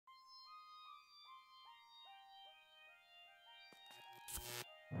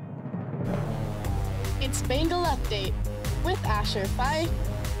It's Bengal Update with Asher Fife,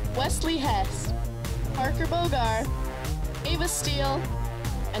 Wesley Hess, Parker Bogar, Ava Steele,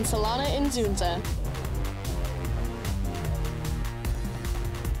 and Solana Inzunza.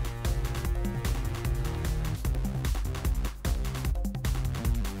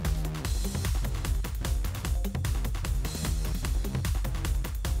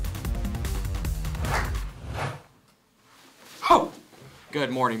 Good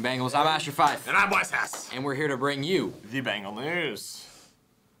morning, Bengals. I'm Asher Fife. And I'm Wes Hess. And we're here to bring you the Bengal News.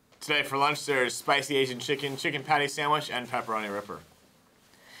 Today for lunch, there's spicy Asian chicken, chicken patty sandwich, and pepperoni ripper.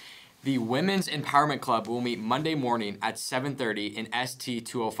 The Women's Empowerment Club will meet Monday morning at 7:30 in ST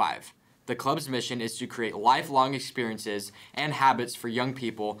 205. The club's mission is to create lifelong experiences and habits for young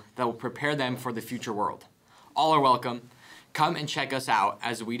people that will prepare them for the future world. All are welcome. Come and check us out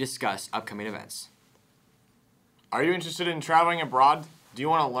as we discuss upcoming events. Are you interested in traveling abroad? Do you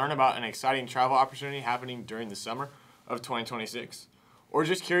want to learn about an exciting travel opportunity happening during the summer of 2026? Or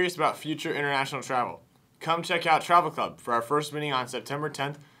just curious about future international travel? Come check out Travel Club for our first meeting on September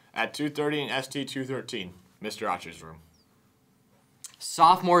 10th at 2:30 in ST 213, Mr. Archer's room.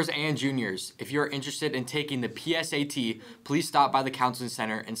 Sophomores and juniors, if you're interested in taking the PSAT, please stop by the Counseling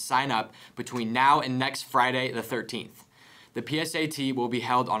Center and sign up between now and next Friday the 13th. The PSAT will be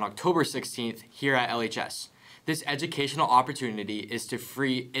held on October 16th here at LHS. This educational opportunity is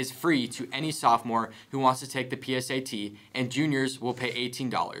free to any sophomore who wants to take the PSAT, and juniors will pay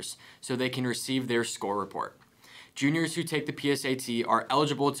 $18 so they can receive their score report. Juniors who take the PSAT are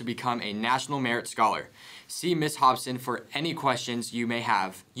eligible to become a National Merit Scholar. See Ms. Hobson for any questions you may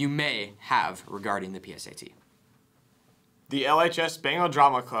have regarding the PSAT. The LHS Bengal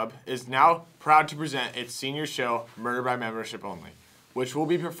Drama Club is now proud to present its senior show, Murder by Membership Only, which will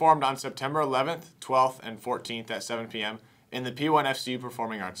be performed on September 11th, 12th, and 14th at 7 p.m. in the P1FCU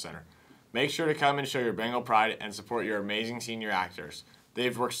Performing Arts Center. Make sure to come and show your Bengal pride and support your amazing senior actors.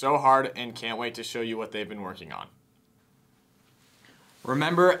 They've worked so hard and can't wait to show you what they've been working on.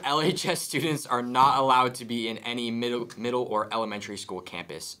 Remember, LHS students are not allowed to be in any middle or elementary school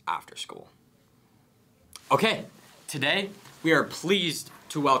campus after school. Okay, today we are pleased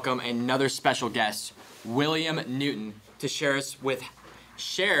to welcome another special guest, William Newton, to share with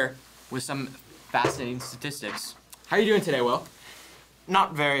some fascinating statistics. How are you doing today, Will?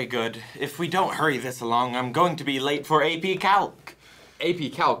 Not very good. If we don't hurry this along, I'm going to be late for AP Calc.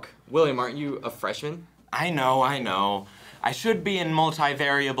 AP Calc? William, aren't you a freshman? I know. I should be in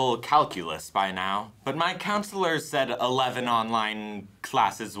multivariable calculus by now, but my counselor said 11 online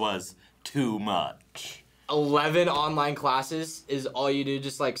classes was too much. 11 online classes is all you do,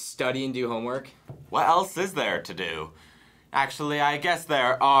 just like study and do homework? What else is there to do? Actually, I guess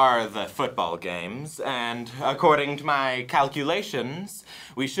there are the football games, and according to my calculations,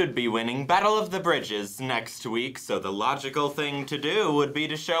 we should be winning Battle of the Bridges next week, so the logical thing to do would be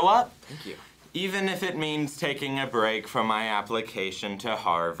to show up. Thank you. Even if it means taking a break from my application to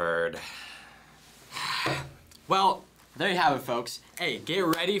Harvard. Well, there you have it, folks. Hey, get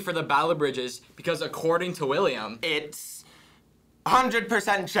ready for the Battle of Bridges, because according to William, it's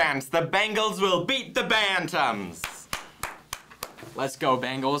 100% chance the Bengals will beat the Bantams. Let's go,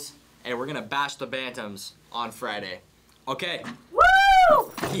 Bengals. Hey, we're gonna bash the Bantams on Friday. Okay.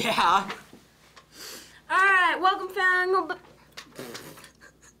 Woo! Yeah. Alright, welcome, Bengal.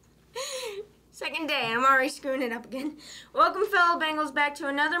 Second day, I'm already screwing it up again. Welcome, fellow Bengals, back to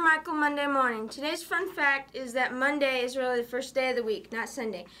another Michael Monday morning. Today's fun fact is that Monday is really the first day of the week, not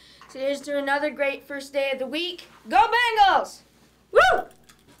Sunday. So here's to another great first day of the week. Go Bengals! Woo!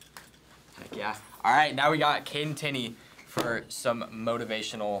 Heck yeah. All right, now we got Caden Tinney for some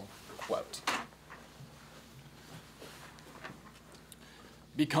motivational quote.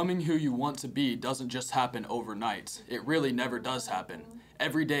 Becoming who you want to be doesn't just happen overnight. It really never does happen.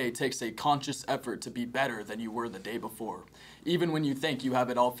 Every day takes a conscious effort to be better than you were the day before. Even when you think you have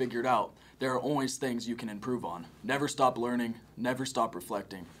it all figured out, there are always things you can improve on. Never stop learning, never stop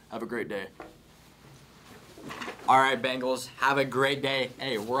reflecting. Have a great day. All right, Bengals, have a great day.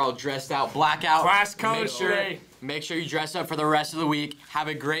 Hey, we're all dressed out, blackout. Class code today. Make sure you dress up for the rest of the week. Have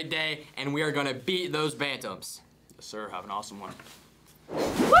a great day, and we are gonna beat those Bantams. Yes, sir. Have an awesome one.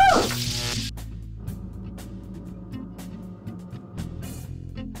 Woo!